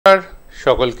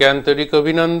সকলকে আন্তরিক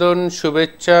অভিনন্দন,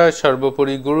 শুভেচ্ছা,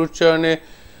 সর্বোপরি গুরুর চরণে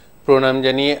প্রণাম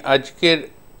জানিয়ে আজকের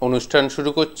অনুষ্ঠান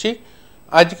শুরু করছি।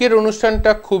 আজকের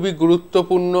অনুষ্ঠানটা খুবই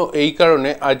গুরুত্বপূর্ণ এই কারণে,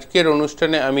 আজকের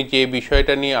অনুষ্ঠানে আমি যে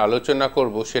বিষয়টা নিয়ে আলোচনা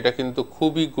করব সেটা কিন্তু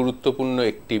খুবই গুরুত্বপূর্ণ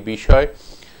একটি বিষয়।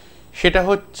 সেটা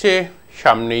হচ্ছে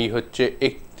সামনেই হচ্ছে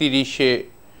 31শে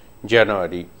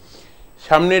জানুয়ারি।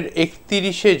 সামনের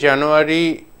 31শে জানুয়ারি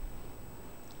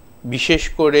বিশেষ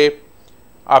করে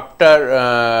আফটার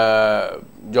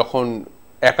যখন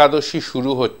একাদশী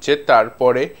শুরু হচ্ছে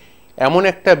তারপরে এমন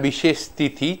একটা বিশেষ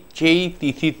তিথি, যেই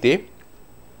তিথিতে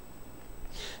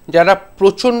যারা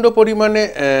প্রচণ্ড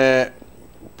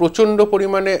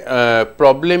পরিমাণে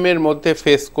প্রবলেমের মধ্যে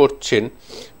ফেস করছেন,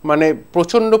 মানে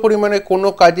প্রচণ্ড পরিমাণে কোনো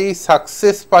কাজেই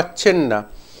সাকসেস পাচ্ছেন না,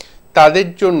 তাদের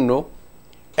জন্য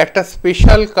একটা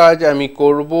স্পেশাল কাজ আমি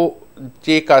করব।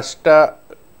 যে কাজটা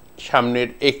সামনের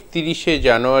 31শে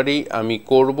জানুয়ারি আমি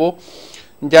করব।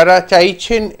 যারা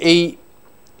চাইছেন এই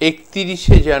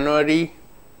 31শে জানুয়ারি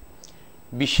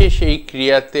বিশেষ এই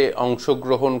ক্রিয়াতে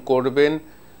অংশগ্রহণ করবেন,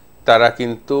 তারা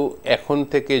কিন্তু এখন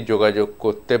থেকে যোগাযোগ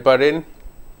করতে পারেন।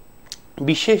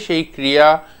 বিশেষ এই ক্রিয়া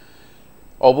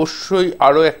অবশ্যই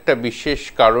আরও একটা বিশেষ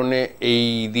কারণে এই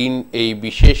দিন এই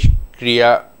বিশেষ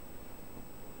ক্রিয়া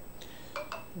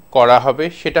করা হবে।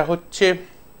 সেটা হচ্ছে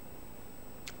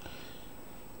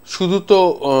শুধু তো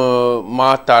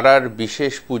মা তারার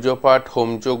বিশেষ পুজো পাঠ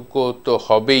হোমযজ্ঞ তো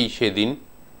হবেই সেদিন,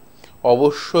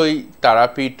 অবশ্যই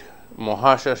তারাপীঠ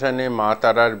মহাশ্মশানে মা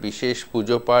তারার বিশেষ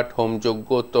পুজো পাঠ হোমযজ্ঞ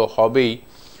তো হবেই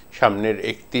সামনের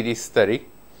 31 তারিখ।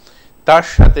 তার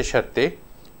সাথে সাথে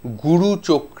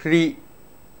গুরুচক্রী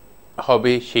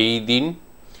হবে সেই দিন।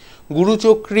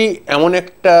 গুরুচক্রী এমন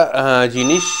একটা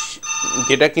জিনিস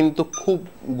যেটা কিন্তু খুব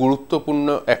গুরুত্বপূর্ণ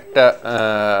একটা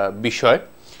বিষয়।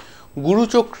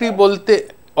 গুরুচক্রী বলতে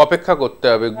অপেক্ষা করতে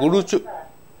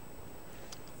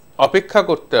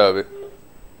হবে,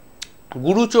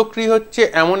 গুরুচক্রী হচ্ছে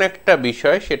এমন একটা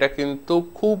বিষয়, সেটা কিন্তু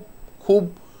খুব খুব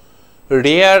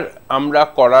রেয়ার আমরা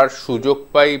করার সুযোগ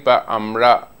পাই বা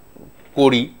আমরা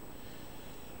করি।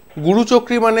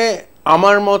 গুরুচক্রী মানে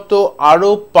আমার মতো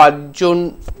আরও 5 জন,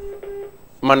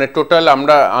 মানে টোটাল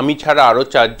আমি ছাড়া আরও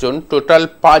 4 জন, টোটাল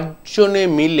 5 জনে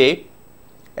মিলে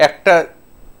একটা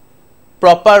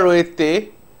প্রপার ওয়েতে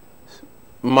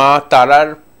মা তারার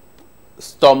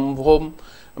স্তম্ভ,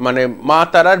 মানে মা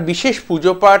তারার বিশেষ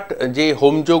পুজো পাঠ, যে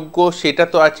হোমযজ্ঞ সেটা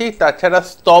তো আছেই, তাছাড়া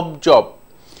স্তব জপ,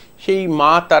 সেই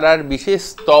মা তারার বিশেষ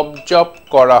স্তব জপ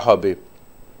করা হবে।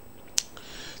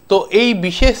 তো এই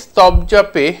বিশেষ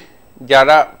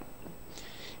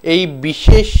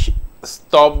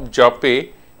স্তব জপে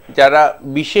যারা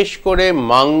বিশেষ করে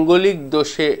মাঙ্গলিক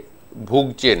দোষে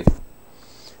ভুগছেন,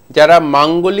 যারা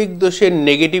মাঙ্গলিক দোষের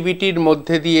নেগেটিভিটির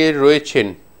মধ্যে দিয়ে রয়েছেন,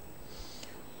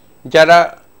 যারা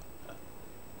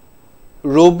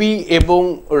রবি এবং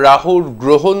রাহুর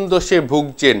গ্রহণ দোষে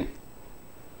ভুগছেন,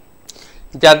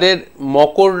 যাদের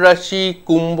মকর রাশি,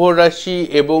 কুম্ভ রাশি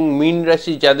এবং মীন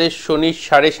রাশি, যাদের শনির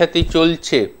 7.5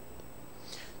 চলছে,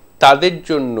 তাদের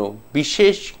জন্য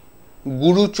বিশেষ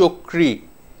গুরুচক্রী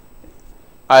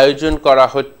আয়োজন করা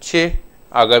হচ্ছে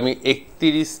আগামী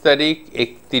 31 তারিখ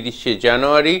 31শে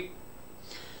জানুয়ারি।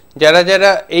 যারা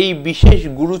যারা এই বিশেষ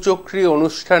গুরুচক্রী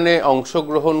অনুষ্ঠানে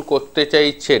অংশগ্রহণ করতে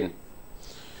চাইছেন,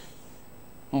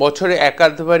 বছরে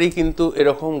একাধবারই কিন্তু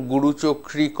এরকম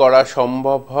গুরুচক্রী করা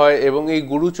সম্ভব হয় এবং এই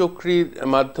গুরুচক্রীর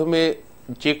মাধ্যমে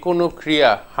যে কোনো ক্রিয়া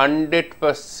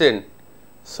 100%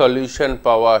 সলিউশন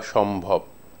পাওয়া সম্ভব।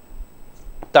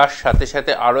 তার সাথে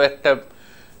সাথে আরও একটা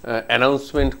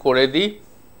অ্যানাউন্সমেন্ট করে দিই,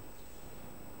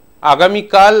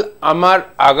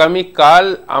 আগামীকাল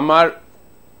আমার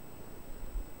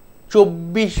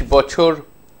 24 বছর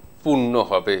পূর্ণ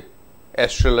হবে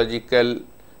অ্যাস্ট্রোলজিক্যাল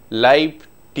লাইভ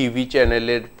টিভি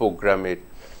চ্যানেলের প্রোগ্রামের।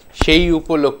 সেই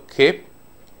উপলক্ষে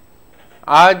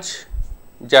আজ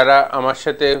যারা আমার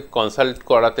সাথে কনসাল্ট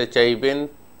করাতে চাইবেন,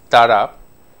 তারা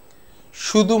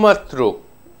শুধুমাত্র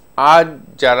আজ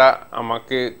যারা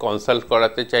আমাকে কনসাল্ট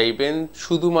করাতে চাইবেন,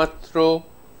 শুধুমাত্র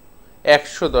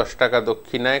 110 টাকা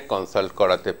দক্ষিণায় কনসাল্ট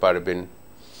করাতে পারবেন।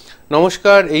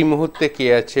 নমস্কার, এই মুহূর্তে কে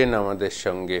আছেন আমাদের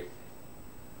সঙ্গে?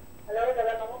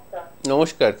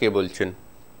 নমস্কার, কে বলছেন?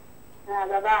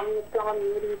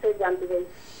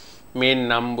 মেয়ের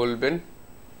নাম বলবেন?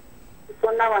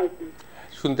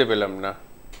 শুনতে পেলাম না।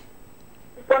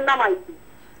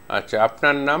 আচ্ছা,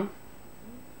 আপনার নাম?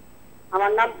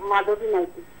 আমার নাম মাধবী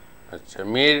মাইতি। আচ্ছা,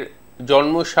 মেয়ের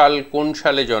জন্মসাল কোন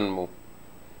সালে জন্ম?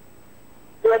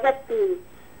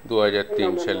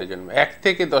 2003 সালে জন্ম। 1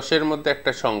 থেকে 10-এর মধ্যে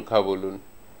একটা সংখ্যা বলুন।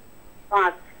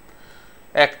 5।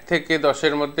 1 থেকে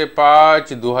 10-এর মধ্যে 5।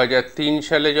 2003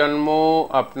 সালে জন্ম।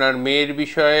 আপনার মেয়ের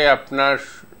বিষয়ে আপনার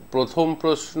প্রথম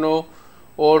প্রশ্ন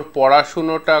ওর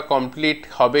পড়াশুনোটা কমপ্লিট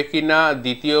হবে কি না,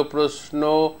 দ্বিতীয় প্রশ্ন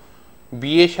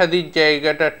বিয়ে শাদির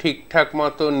জায়গাটা ঠিকঠাক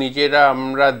মতো নিজেরা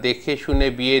আমরা দেখে শুনে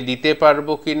বিয়ে দিতে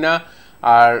পারবো কি না,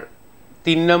 আর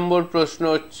 3 নম্বর প্রশ্ন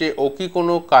হচ্ছে ও কি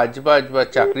কোনো কাজবাজ বা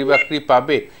চাকরি বাকরি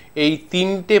পাবে। এই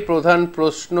 3টে প্রধান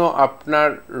প্রশ্ন আপনার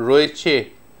রয়েছে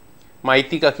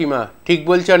মাইতি কাকিমা। ঠিক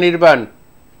বলছে অনির্বাণ?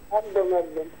 একদম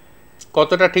একদম।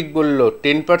 কতটা ঠিক বললো?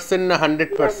 10% না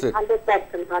 100%?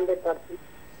 100%।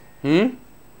 হুম,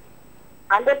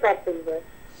 100%।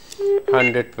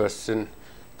 100%।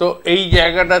 তো এই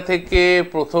জায়গাটা থেকে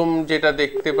প্রথম যেটা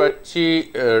দেখতে পাচ্ছি,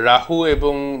 রাহু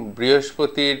এবং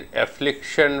বৃহস্পতির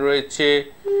অ্যাফ্লিকশন রয়েছে,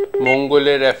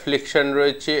 মঙ্গলের অ্যাফ্লিকশন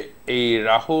রয়েছে। এই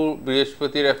রাহু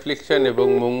বৃহস্পতির অ্যাফ্লিকশন এবং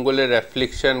মঙ্গলের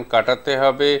অ্যাফ্লিকশন কাটাতে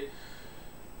হবে।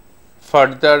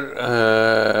 ফার্দার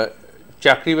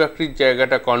চাকরি বাকরির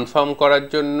জায়গাটা কনফার্ম করার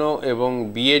জন্য এবং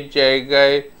বিয়ের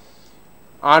জায়গায়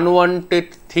আনওয়ান্টেড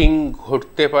থিং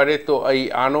ঘটতে পারে। তো এই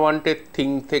আনওয়ান্টেড থিং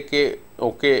থেকে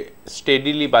ওকে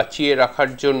স্টেডিলি বাঁচিয়ে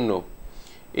রাখার জন্য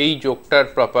এই যোগটার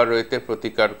প্রপার ওয়েতে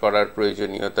প্রতিকার করার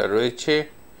প্রয়োজনীয়তা রয়েছে।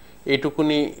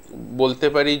 এটুকুনি বলতে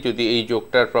পারি, যদি এই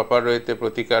যোগটার প্রপার ওয়েতে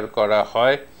প্রতিকার করা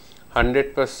হয়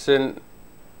 100%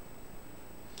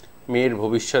 মেয়ের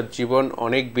ভবিষ্যৎ জীবন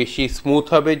অনেক বেশি স্মুথ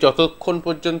হবে, যতক্ষণ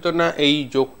পর্যন্ত না এই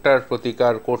যোগটার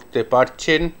প্রতিকার করতে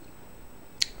পারছেন।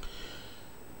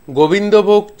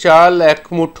 গোবিন্দভোগ চাল 1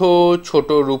 মুঠো, ছোট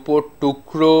রূপোর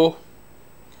টুকরো,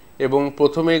 এবং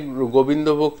প্রথমে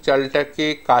গোবিন্দভোগ চালটাকে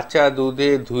কাঁচা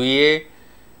দুধে ধুয়ে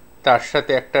তার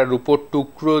সাথে একটা রূপোর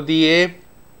টুকরো দিয়ে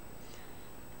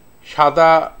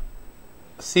সাদা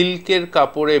সিল্কের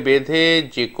কাপড়ে বেঁধে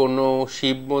যে কোনো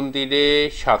শিব মন্দিরে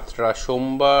 7টা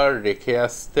সোমবার রেখে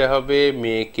আসতে হবে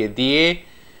মেয়েকে দিয়ে।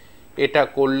 এটা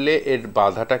করলে এর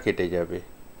বাধাটা কেটে যাবে।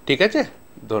 ঠিক আছে,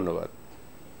 ধন্যবাদ।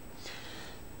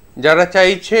 যারা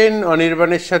চাইছেন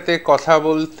অনির্বাণের সাথে কথা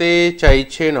বলতে,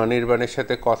 চাইছেন অনির্বাণের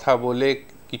সাথে কথা বলে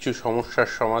কিছু সমস্যার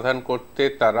সমাধান করতে,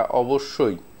 তারা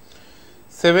অবশ্যই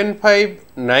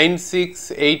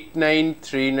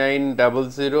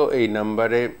 7596893900 এই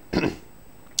নাম্বারে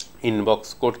ইনবক্স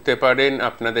করতে পারেন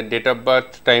আপনাদের date of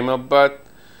birth, time of birth,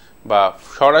 বা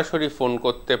সরাসরি ফোন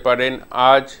করতে পারেন।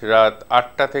 আজ রাত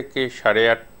 8টা থেকে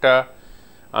 8:30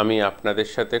 আমি আপনাদের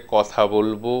সাথে কথা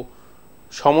বলবো।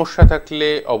 সমস্যা থাকলে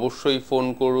অবশ্যই ফোন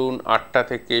করুন 8টা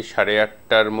থেকে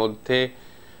 8:30-র মধ্যে।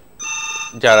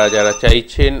 যারা যারা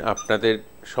চাইছেন আপনাদের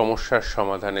সমস্যার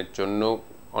সমাধানের জন্য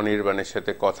অনির্বাণের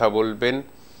সাথে কথা বলবেন,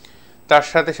 তার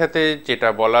সাথে সাথে যেটা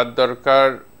বলার দরকার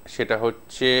সেটা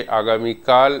হচ্ছে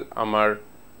আগামীকাল আমার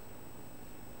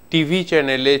টিভি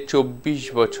চ্যানেলে 24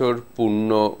 বছর পূর্ণ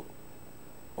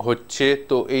হচ্ছে।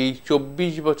 তো এই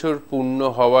 24 বছর পূর্ণ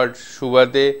হওয়ার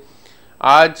সুবাদে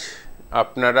আজ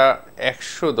আপনারা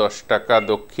 110 টাকা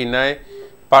দক্ষিণায়,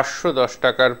 510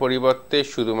 টাকার পরিবর্তে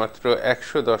শুধুমাত্র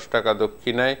 110 টাকা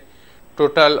দক্ষিণায়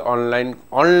টোটাল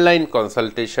অনলাইন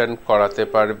কনসালটেশন করাতে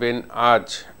পারবেন আজ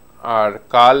আর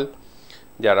কাল।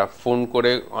 যারা ফোন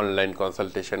করে অনলাইন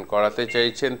কনসালটেশন করাতে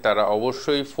চাইছেন তারা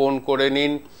অবশ্যই ফোন করে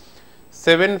নিন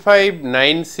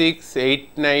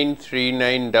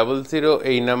 7596893900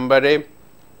 এই নাম্বারে।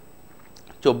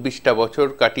 24টা বছর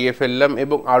কাটিয়ে ফেললাম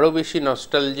এবং আরও বেশি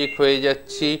নস্টালজিক হয়ে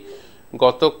যাচ্ছি।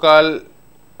 গতকাল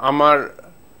আমার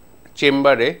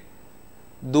চেম্বারে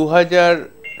 2000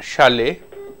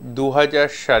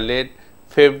 সালের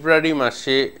ফেব্রুয়ারি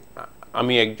মাসে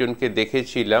আমি একজনকে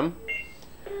দেখেছিলাম।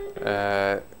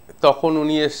 তখন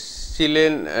উনি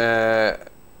এসেছিলেন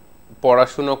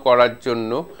পড়াশুনো করার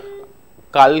জন্য।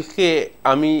 কালকে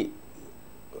আমি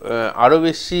আরও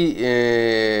বেশি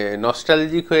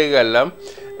নস্টালজিক হয়ে গেলাম।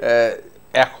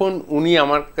 এখন উনি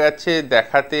আমার কাছে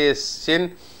দেখাতে এসছেন।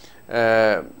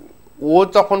 ও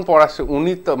তখন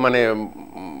উনি তো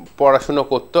পড়াশুনো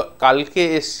করতো, কালকে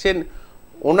এসছেন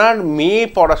ওনার মেয়ে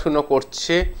পড়াশুনো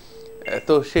করছে।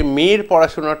 তো সে মেয়ের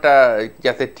পড়াশোনাটা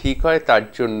যাতে ঠিক হয় তার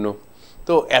জন্য।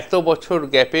 তো এত বছর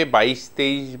গ্যাপে,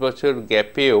 22-23 বছর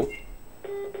গ্যাপেও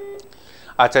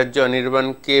আচার্য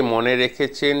অনির্বাণকে মনে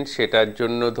রেখেছেন, সেটার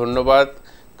জন্য ধন্যবাদ।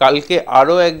 কালকে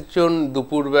আরও একজন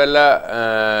দুপুরবেলা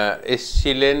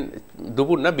এসছিলেন,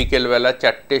 দুপুর না বিকেলবেলা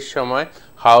 4টের সময়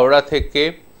হাওড়া থেকে।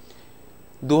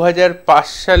 2005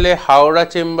 সালে হাওড়া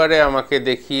চেম্বারে আমাকে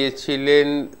দেখিয়েছিলেন,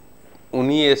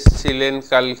 উনি এসছিলেন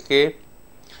কালকে।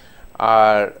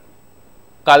 আর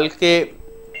কালকে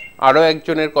আরও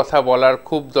একজনের কথা বলার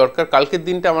খুব দরকার। কালকের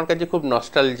দিনটা আমার কাছে খুব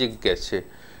নস্টালজিক গেছে।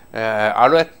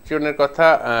 আরও একজনের কথা,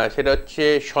 সেটা হচ্ছে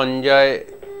সঞ্জয়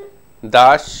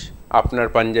দাস। আপনার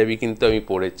পাঞ্জাবি কিন্তু আমি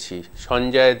পড়েছি।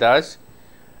 সঞ্জয় দাস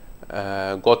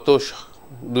গত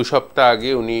 2 সপ্তাহ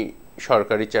আগে উনি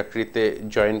সরকারি চাকরিতে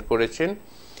জয়েন করেছেন।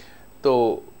 তো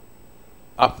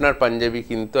আপনার পাঞ্জাবি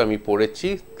কিন্তু আমি পরেছি,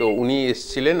 তো উনি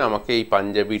এসেছিলেন আমাকে এই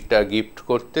পাঞ্জাবিটা গিফট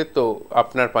করতে। তো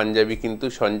আপনার পাঞ্জাবি কিন্তু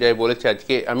সঞ্জয় বলেছে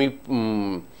আজকে, আমি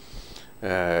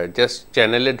জাস্ট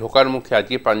চ্যানেলে ঢোকার মুখে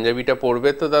আজকে পাঞ্জাবিটা পরবে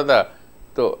তো দাদা,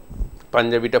 তো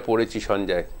পাঞ্জাবিটা পরেছি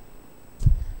সঞ্জয়।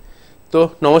 তো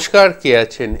নমস্কার, কে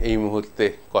আছেন এই মুহূর্তে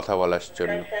কথা বলার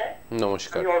জন্য?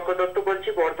 নমস্কার, আমি অর্ক দত্ত বলছি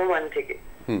বর্ধমান থেকে।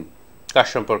 কার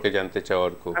সম্পর্কে জানতে চাও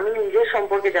অর্ক? আমি নিজের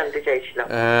সম্পর্কে জানতে চাইছিলাম।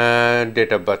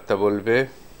 ডেট অফ বার্থটা বলবে?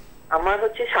 আমার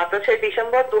হচ্ছে 27শে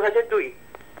ডিসেম্বর 2002।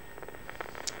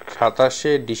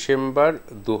 27শে ডিসেম্বর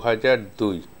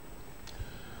 2002।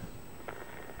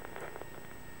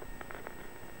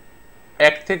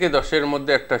 1 থেকে 10-এর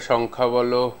মধ্যে একটা সংখ্যা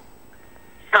বলো।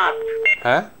 7।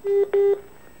 হ্যাঁ,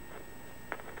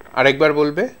 আরেকবার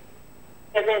বলবে?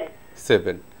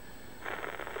 7।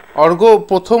 অর্ঘ,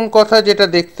 প্রথম কথা যেটা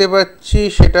দেখতে পাচ্ছি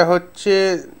সেটা হচ্ছে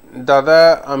দাদা,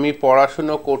 আমি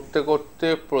পড়াশুনো করতে করতে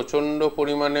প্রচণ্ড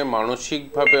পরিমাণে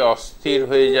মানসিকভাবে অস্থির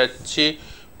হয়ে যাচ্ছি।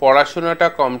 পড়াশোনাটা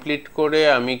কমপ্লিট করে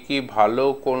আমি কি ভালো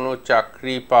কোনো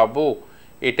চাকরি পাবো?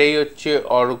 এটাই হচ্ছে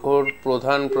অর্ঘর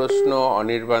প্রধান প্রশ্ন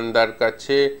অনির্বাণদার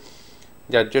কাছে,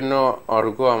 যার জন্য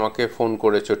অর্ঘ আমাকে ফোন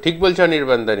করেছো। ঠিক বলছো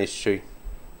অনির্বাণদা? নিশ্চয়ই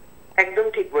একদম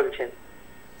ঠিক বলছেন।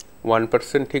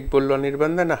 1% ঠিক বললো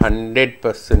অনির্বাণদা, না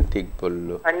 100% ঠিক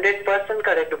বললো? 100%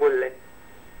 কারেক্ট বললেন।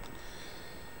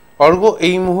 অর্ঘ,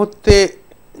 এই মুহূর্তে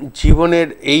জীবনের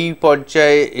এই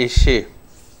পর্যায়ে এসে,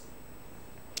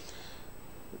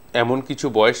 এমন কিছু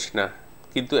বয়স না,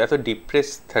 কিন্তু এত ডিপ্রেস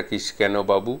থাকিস কেন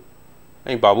বাবু?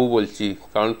 আমি বাবু বলছি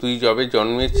কারণ তুই যবে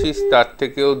জন্মেছিস তার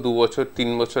থেকেও 2 বছর 3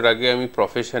 বছর আগে আমি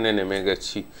প্রফেশনে নেমে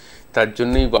গেছি, তার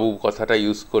জন্যই বাবু কথাটা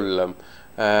ইউজ করলাম।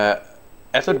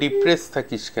 এত ডিপ্রেস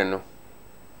থাকিস কেন?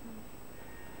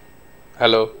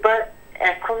 হ্যালো।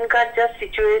 এখনকার যা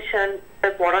সিচুয়েশন,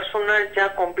 পড়াশোনার যা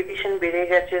কম্পিটিশন বেড়ে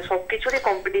গেছে, সবকিছুরই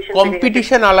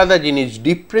কম্পিটিশন আলাদা জিনিস,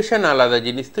 ডিপ্রেশন আলাদা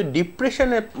জিনিস। তো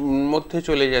ডিপ্রেশনের মধ্যে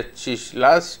চলে যাচ্ছিস।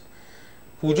 লাস্ট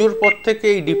পুজোর পর থেকে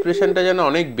এই ডিপ্রেশনটা যেন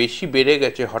অনেক বেশি বেড়ে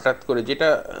গেছে হঠাৎ করে, যেটা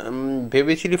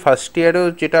ভেবেছিলি ফার্স্ট ইয়ারেও,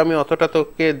 যেটা আমি অতটা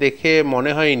তোকে দেখে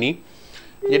মনে হয়নি,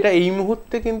 যেটা এই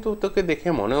মুহূর্তে কিন্তু তোকে দেখে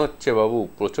মনে হচ্ছে বাবু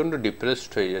প্রচণ্ড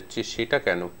ডিপ্রেসড হয়ে যাচ্ছিস। সেটা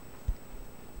কেন?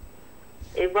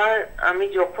 এবার আমি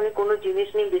যখনই কোনো জিনিস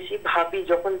নিয়ে বেশি ভাবি,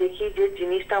 যখন দেখি যে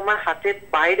জিনিসটা আমার হাতের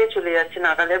বাইরে চলে যাচ্ছে,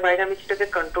 নাগালের বাইরে, আমি সেটাকে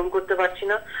কন্ট্রোল করতে পারছি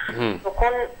না,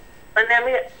 তখন মানে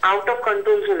আমি আউট অফ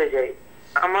কন্ট্রোল চলে যাই।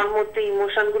 আমার মধ্যে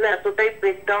ইমোশন গুলো এতটাই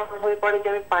ব্রেকডাউন হয়ে পড়ে যে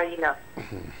আমি পারি না।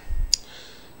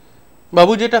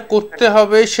 বাবু, যেটা করতে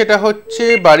হবে সেটা হচ্ছে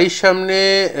বাড়ির সামনে,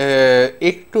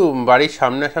 একটু বাড়ির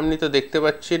সামনাসামনি তো দেখতে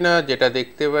পাচ্ছি না, যেটা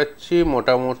দেখতে পাচ্ছি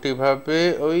মোটামুটিভাবে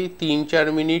ওই 3-4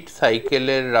 মিনিট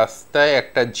সাইকেলের রাস্তায়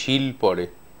একটা ঝিল পড়ে।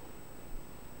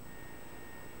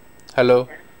 হ্যালো।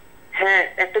 হ্যাঁ,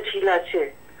 একটা ঝিল আছে।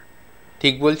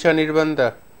 ঠিক বলছে অনির্বাণদা?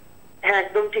 হ্যাঁ,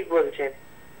 একদম ঠিক বলছেন।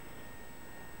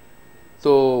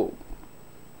 তো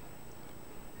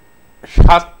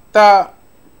 7টা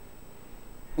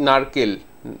নারকেল,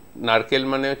 নারকেল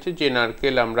মানে হচ্ছে যে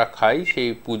নারকেল আমরা খাই, সেই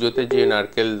পুজোতে যে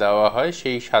নারকেল দেওয়া হয়,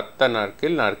 সেই 7টা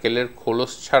নারকেল, নারকেলের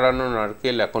খোলস ছাড়ানো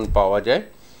নারকেল এখন পাওয়া যায়।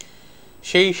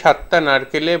 সেই 7টা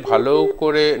নারকেলে ভালো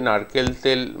করে নারকেল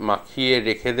তেল মাখিয়ে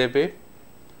রেখে দেবে।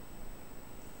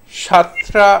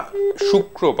 7টা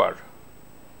শুক্রবার,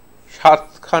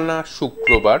 7খানা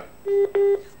শুক্রবার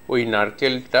ওই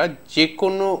নারকেলটা যে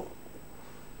কোনো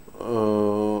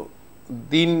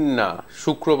দিন, না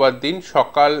শুক্রবার দিন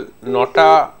সকাল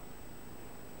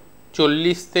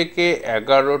 9:40 থেকে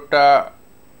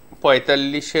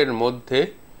 11:45-এর মধ্যে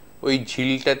ওই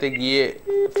ঝিলটাতে গিয়ে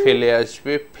ফেলে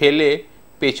আসবে। ফেলে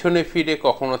পেছনে ফিরে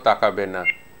কখনো তাকাবে না।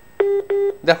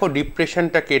 দেখো,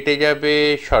 ডিপ্রেশনটা কেটে যাবে।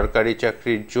 সরকারি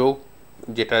চাকরির যোগ,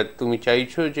 যেটা তুমি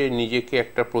চাইছো যে নিজেকে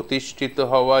একটা প্রতিষ্ঠিত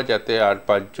হওয়া, যাতে আর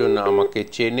 5 জন আমাকে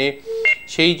চেনে,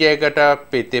 সেই জায়গাটা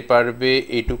পেতে পারবে।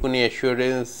 এইটুকুনি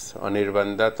অ্যাসিওরেন্স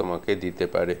অনির্বাণদা তোমাকে দিতে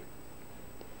পারে।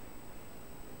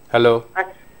 হ্যালো।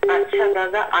 আচ্ছা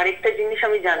দাদা, আরেকটা জিনিস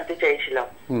আমি জানতে চাইছিলাম।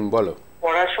 বলো।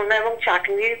 পড়াশোনা এবং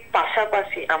চাকরির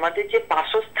পাশাপাশি আমাদের যে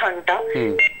বাসস্থানটা,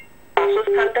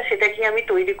 সেটা কি আমি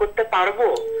তৈরি করতে পারবো?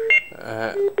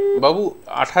 বাবু,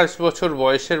 28 বছর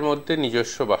বয়সের মধ্যে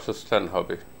নিজস্ব বাসস্থান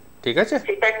হবে, ঠিক আছে?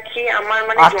 সেটা কি আমার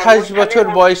মানে 28 বছর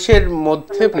বয়সের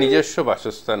মধ্যে নিজস্ব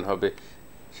বাসস্থান হবে।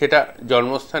 সেটা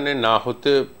জন্মস্থানে না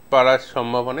হতে পারার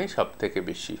সম্ভাবনাই সব থেকে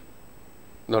বেশি।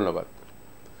 ধন্যবাদ।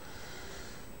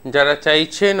 যারা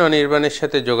চাইছেন অনির্বাণের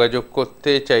সাথে যোগাযোগ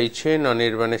করতে চাইছেন,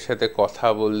 অনির্বাণের সাথে কথা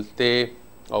বলতে,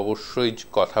 অবশ্যই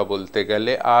কথা বলতে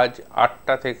গেলে আজ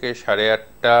 8টা থেকে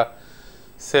 8:30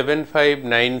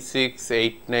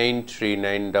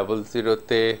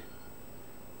 7596893900-তে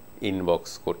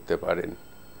ইনবক্স করতে পারেন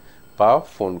বা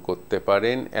ফোন করতে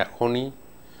পারেন। এখনই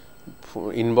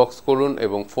ইনবক্স করুন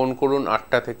এবং ফোন করুন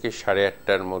 8টা থেকে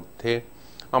 8:30টার মধ্যে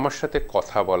আমার সাথে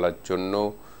কথা বলার জন্য,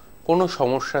 কোনো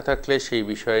সমস্যা থাকলে সেই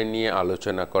বিষয় নিয়ে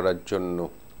আলোচনা করার জন্য।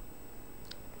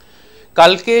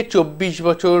 কালকে 24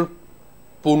 বছর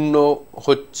পূর্ণ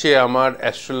হচ্ছে আমার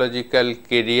অ্যাস্ট্রোলজিক্যাল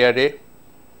কেরিয়ারে।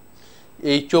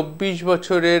 এই 24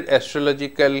 বছরের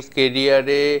অ্যাস্ট্রোলজিক্যাল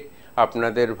কেরিয়ারে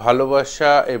আপনাদের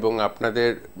ভালোবাসা এবং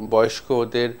আপনাদের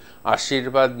বয়স্কদের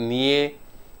আশীর্বাদ নিয়ে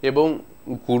এবং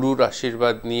গুরুর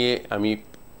আশীর্বাদ নিয়ে আমি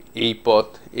এই পথ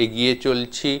এগিয়ে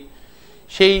চলছি।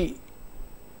 সেই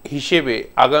হিসেবে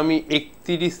আগামী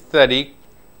 31 তারিখ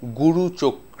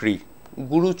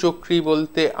গুরুচক্রী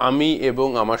বলতে আমি এবং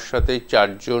আমার সাথে 4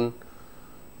 জন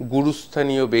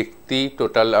গুরুস্থানীয় ব্যক্তি,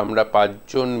 টোটাল আমরা 5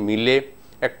 জন মিলে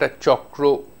একটা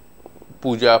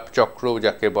পূজা চক্র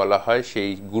যাকে বলা হয়,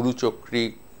 সেই গুরুচক্রী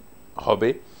হবে।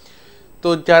 তো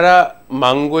যারা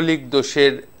মাঙ্গলিক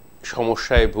দোষের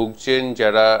সমস্যায় ভুগছেন,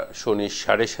 যারা শনির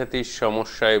 7.5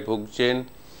 সমস্যায় ভুগছেন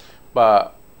বা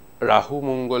রাহু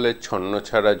মঙ্গলের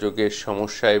ছন্নছাড়া যোগের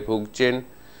সমস্যায় ভুগছেন,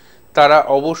 তারা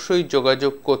অবশ্যই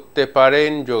যোগাযোগ করতে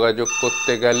পারেন। যোগাযোগ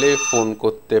করতে গেলে ফোন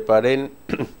করতে পারেন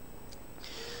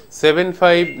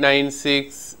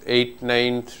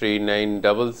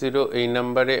 7596893900 এই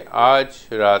নাম্বারে। আজ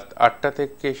রাত 8টা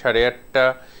থেকে 8:30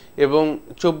 এবং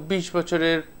 24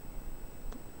 বছরের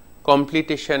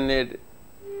কমপ্লিটেশনের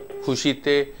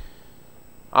খুশিতে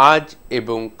আজ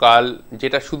এবং কাল,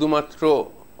 যেটা শুধুমাত্র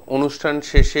অনুষ্ঠান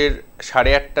শেষের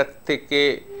 8:30 থেকে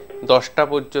 10টা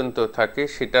পর্যন্ত থাকে,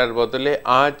 সেটার বদলে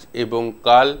আজ এবং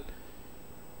কাল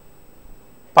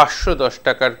 510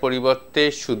 টাকার পরিবর্তে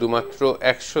শুধুমাত্র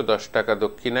 110 টাকা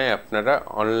দক্ষিণায় আপনারা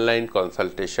অনলাইন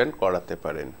কনসালটেশন করাতে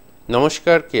পারেন।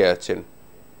 নমস্কার, কে আছেন?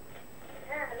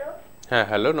 হ্যাঁ,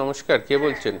 হ্যালো, নমস্কার, কে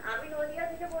বলছেন? আমি নদিয়া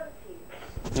থেকে বলছি।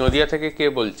 নদিয়া থেকে কে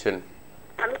বলছেন?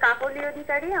 আমি কাকলি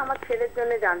অধিকারী, আমার ছেলের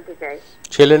জন্য জানতে চাই।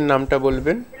 ছেলের নামটা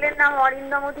বলবেন? ছেলের নাম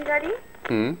অরিন্দম অধিকারী।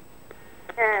 হুম।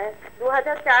 হ্যাঁ,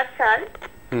 2004 সাল।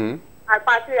 হুম। আর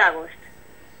 5ই আগস্ট।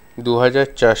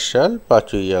 2004 সাল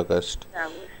 5ই আগস্ট।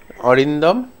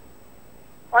 অরিন্দম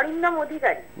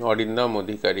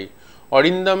অধিকারী।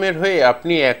 অরিন্দমের হয়ে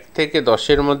আপনি 1 থেকে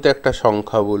 10-এর মধ্যে একটা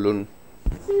সংখ্যা বলুন।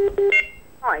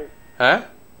 9। হ্যাঁ,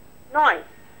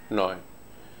 9।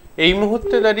 এই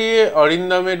মুহূর্তে দাঁড়িয়ে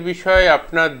অরিন্দমের বিষয়ে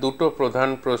আপনার দুটো প্রধান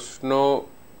প্রশ্ন: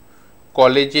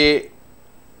 কলেজে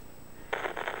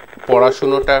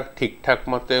পড়াশুনোটা ঠিকঠাক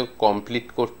মতো কমপ্লিট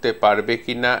করতে পারবে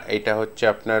কিনা, এটা হচ্ছে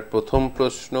আপনার প্রথম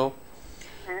প্রশ্ন।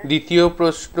 দ্বিতীয়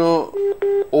প্রশ্ন,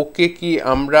 ওকে কি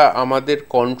আমরা আমাদের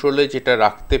কন্ট্রোলে যেটা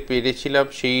রাখতে পেরেছিলাম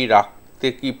সেই রাখতে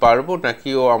কি পারবো, নাকি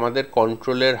ও আমাদের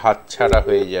কন্ট্রোলের হাতছাড়া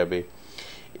হয়ে যাবে?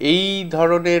 এই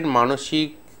ধরনের মানসিক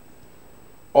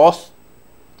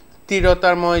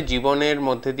অস্থিরতাময় জীবনের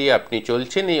মধ্যে দিয়ে আপনি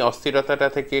চলছেন। এই অস্থিরতাটা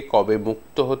থেকে কবে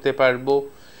মুক্ত হতে পারবো,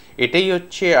 এটাই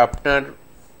হচ্ছে আপনার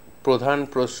প্রধান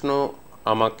প্রশ্ন।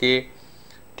 আমাকে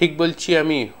ঠিক বলছি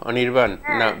আমি অনির্বাণ,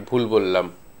 না ভুল বললাম?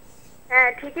 হ্যাঁ,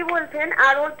 ঠিকই বলছেন।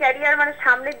 আর ওর ক্যারিয়ার মানে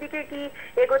সামনের দিকে কি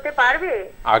এগোতে পারবে?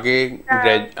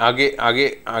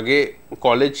 আগে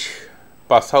কলেজ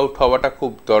পাস আউট হওয়াটা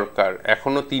খুব দরকার।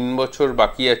 এখনো 3 বছর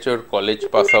বাকি আছে ওর কলেজ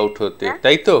পাস আউট হতে,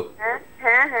 তাই তো?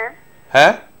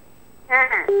 হ্যাঁ,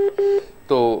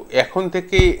 তো এখন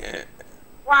থেকেই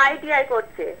ও আইটিআই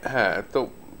করছে। হ্যাঁ, তো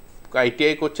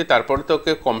আইটিআই করছে, তারপরে তো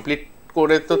ওকে কমপ্লিট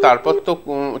করে তো তারপর তো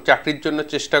চাকরির জন্য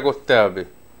চেষ্টা করতে হবে।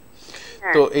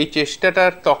 তো এই চেষ্টাটা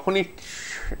তখনই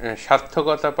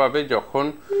সার্থকতা পাবে যখন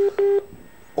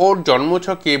ওর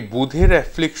জন্মছকে বুধের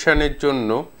অ্যাফ্লিকশনের জন্য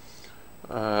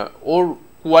ওর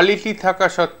কোয়ালিটি থাকা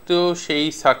সত্ত্বেও সেই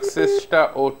সাকসেসটা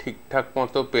ও ঠিকঠাক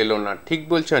মতো পেল না। ঠিক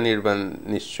বলছে অনির্বাণ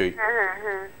নিশ্চয়ই?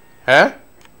 হ্যাঁ,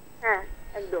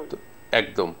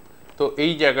 একদম। তো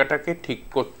এই জায়গাটাকে ঠিক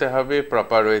করতে হবে,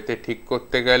 প্রপার ওয়েতে ঠিক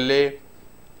করতে গেলে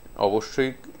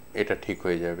অবশ্যই এটা ঠিক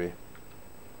হয়ে যাবে।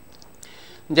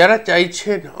 যারা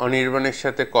চাইছেন অনির্বাণের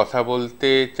সাথে কথা বলতে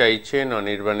চাইছেন,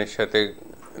 অনির্বাণের সাথে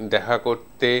দেখা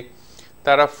করতে,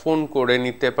 তারা ফোন করে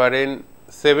নিতে পারেন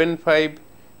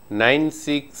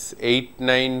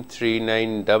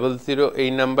 7596893900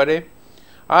 এই নাম্বারে।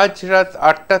 আজ রাত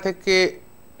 8টা থেকে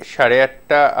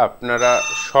 8:30 আপনারা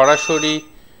সরাসরি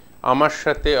আমার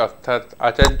সাথে, অর্থাৎ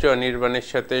আচার্য অনির্বাণের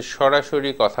সাথে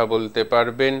সরাসরি কথা বলতে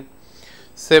পারবেন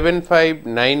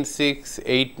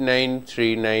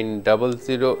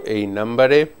 7596893900 এই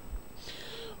নাম্বারে।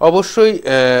 অবশ্যই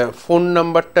ফোন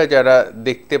নাম্বারটা যারা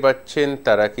দেখতে পাচ্ছেন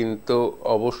তারা কিন্তু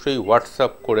অবশ্যই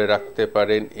হোয়াটসঅ্যাপ করে রাখতে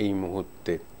পারেন এই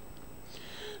মুহূর্তে।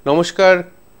 নমস্কার,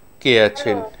 কে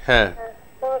আছেন? হ্যাঁ,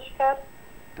 নমস্কার।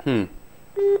 হুম,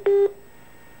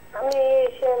 আমি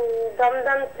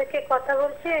দমদম থেকে কথা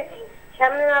বলছি,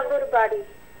 শ্যামনগর বাড়ি।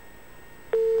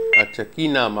 আচ্ছা, কি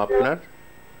নাম আপনার?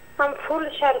 ফুল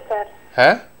সরকার।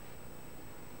 হ্যাঁ,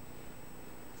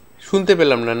 শুনতে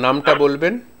পেলাম না, নামটা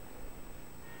বলবেন।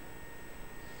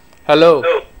 Hello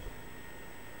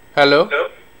hello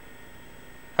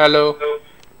hello.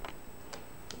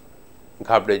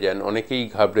 ঘাবড়ে যান, অনেকেই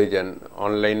ঘাবড়ে যান,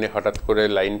 অনলাইনে হঠাৎ করে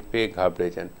লাইন পেয়ে ঘাবড়ে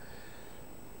যান।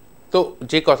 তো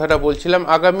যে কথাটা বলছিলাম,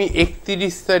 আগামী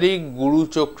 31 তারিখ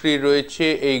গুরুচক্রী রয়েছে।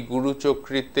 এই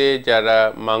গুরুচক্রীতে যারা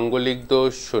মাঙ্গলিক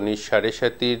দোষ, শনি সাড়ে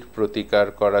সাতির প্রতিকার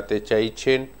করাতে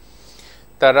চাইছেন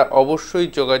তারা অবশ্যই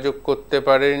যোগাযোগ করতে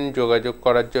পারেন। যোগাযোগ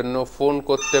করার জন্য ফোন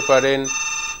করতে পারেন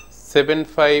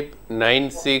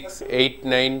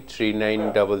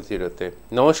 7596893900-তে।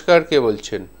 নমস্কার, কে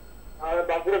বলছেন?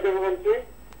 বাঁকুড়া থেকে বলছি।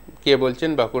 কে বলছেন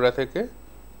বাঁকুড়া থেকে?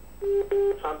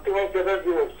 শান্তিময়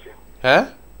চ্যাটার্জি বলছি। হ্যাঁ,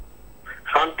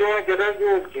 শান্তিময় চ্যাটার্জি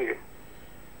বলছি।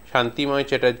 শান্তিময়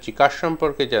চ্যাটার্জি, কার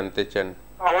সম্পর্কে জানতে চান?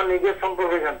 আমার নিজের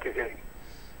সম্পর্কে জানতে চাই।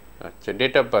 আচ্ছা,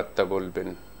 ডেট অফ বার্থটা বলবেন।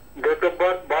 ডেট অফ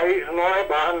বার্থ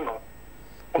 22/9/52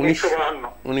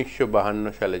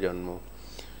 1952 সালে জন্ম।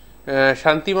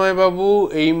 শান্তিময় বাবু,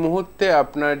 এই মুহূর্তে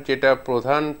আপনার যেটা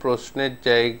প্রধান প্রশ্নের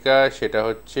জায়গা সেটা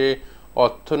হচ্ছে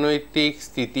অর্থনৈতিক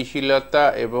স্থিতিশীলতা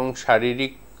এবং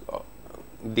শারীরিক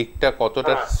দিকটা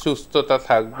কতটা সুস্থতা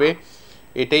থাকবে,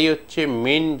 এটাই হচ্ছে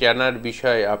মেন জানার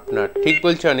বিষয় আপনার। ঠিক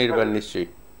বলছে অনির্বাণ নিশ্চয়ই?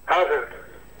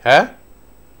 হ্যাঁ,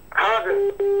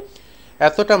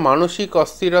 এতটা মানসিক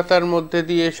অস্থিরতার মধ্যে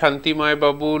দিয়ে শান্তিময়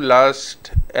বাবু লাস্ট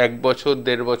 1 বছর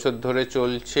 1.5 বছর ধরে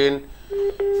চলছেন।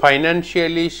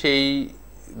 ফাইন্যান্সিয়ালি সেই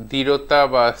দৃঢ়তা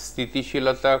বা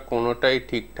স্থিতিশীলতা কোনোটাই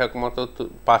ঠিকঠাক মতো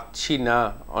পাচ্ছি না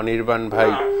অনির্বাণ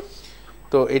ভাই।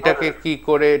 তো এটাকে কি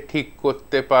করে ঠিক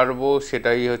করতে পারবো,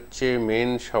 সেটাই হচ্ছে মেন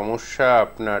সমস্যা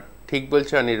আপনার। ঠিক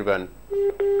বলছে অনির্বাণ?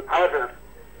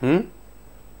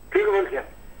 ঠিক বলছেন।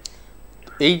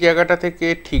 এই জায়গাটা থেকে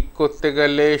ঠিক করতে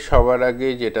গেলে সবার আগে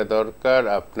যেটা দরকার,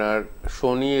 আপনার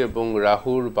শনি এবং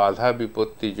রাহুর বাধা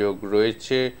বিপত্তি যোগ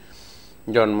রয়েছে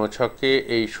জন্মছকে।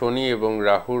 এই শনি এবং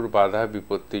রাহুর বাধা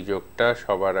বিপত্তি যোগটা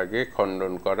সবার আগে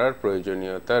খণ্ডন করার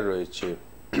প্রয়োজনীয়তা রয়েছে।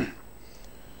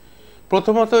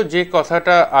 প্রথমত যে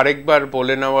কথাটা আরেকবার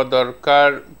বলে নেওয়া দরকার,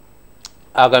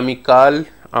 আগামীকাল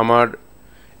আমার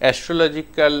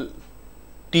অ্যাস্ট্রোলজিক্যাল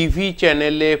টিভি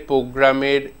চ্যানেলে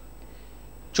প্রোগ্রামের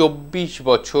 24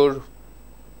 বছর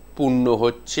পূর্ণ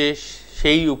হচ্ছে।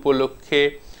 সেই উপলক্ষে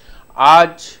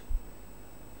আজ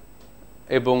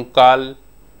এবং কাল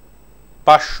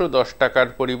 510 টাকার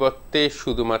পরিবর্তে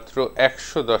শুধুমাত্র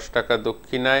 110 টাকা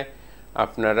দক্ষিণায়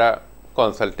আপনারা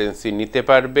কনসালটেন্সি নিতে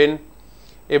পারবেন।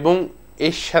 এবং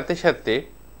এর সাথে সাথে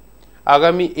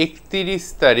আগামী 31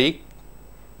 তারিখ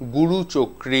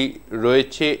গুরুচক্রী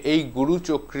রয়েছে। এই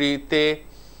গুরুচক্রীতে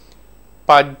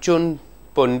 5 জন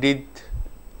পণ্ডিত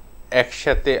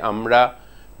একসাথে আমরা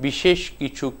বিশেষ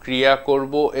কিছু ক্রিয়া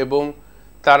করব এবং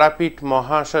তারাপীঠ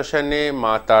মহাশ্মশানে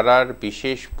মা তারার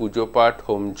বিশেষ পুজো পাঠ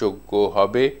হোমযজ্ঞ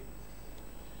হবে।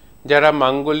 যারা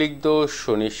মাঙ্গলিক দোষ,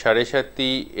 শনি সাড়ে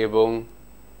সাতি এবং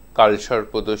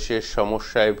কালসর্পদোষের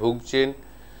সমস্যায় ভুগছেন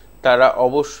তারা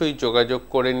অবশ্যই যোগাযোগ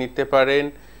করে নিতে পারেন।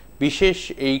 বিশেষ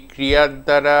এই ক্রিয়ার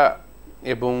দ্বারা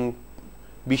এবং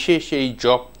বিশেষ এই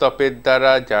জপ তপের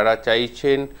দ্বারা যারা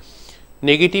চাইছেন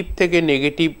নেগেটিভ থেকে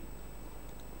নেগেটিভ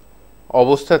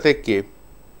অবস্থা থেকে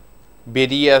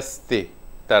বেরিয়ে আসতে,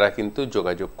 তারা কিন্তু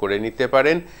যোগাযোগ করে নিতে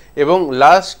পারেন। এবং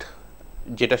লাস্ট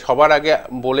যেটা সবার আগে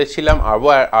বলেছিলাম,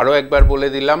 আরও একবার বলে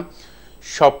দিলাম,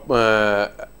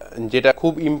 যেটা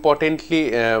খুব ইম্পর্টেন্টলি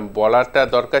বলাটা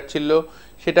দরকার ছিল,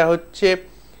 সেটা হচ্ছে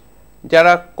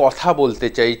যারা কথা বলতে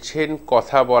চাইছেন,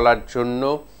 কথা বলার জন্য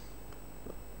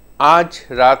আজ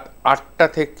রাত 8টা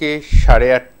থেকে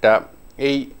 8:30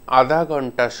 এই আধা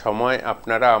ঘন্টা সময়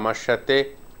আপনারা আমার সাথে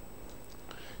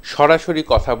সরাসরি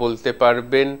কথা বলতে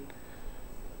পারবেন।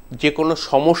 যে কোনো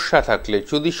সমস্যা থাকলে,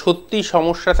 যদি সত্যি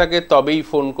সমস্যা থাকে তবেই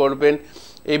ফোন করবেন।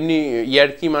 এমনি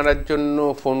ইয়ার্কি মারার জন্য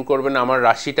ফোন করবেন, আমার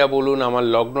রাশিটা বলুন, আমার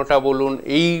লগ্নটা বলুন,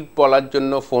 এই বলার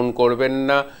জন্য ফোন করবেন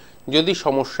না। যদি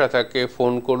সমস্যা থাকে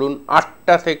ফোন করুন।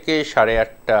 8টা থেকে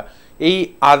 8:30 এই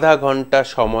আধা ঘন্টা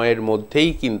সময়ের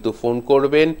মধ্যেই কিন্তু ফোন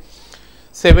করবেন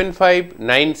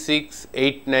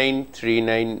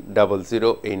 7596893900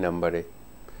 এই নাম্বারে।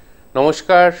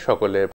 নমস্কার সকলের।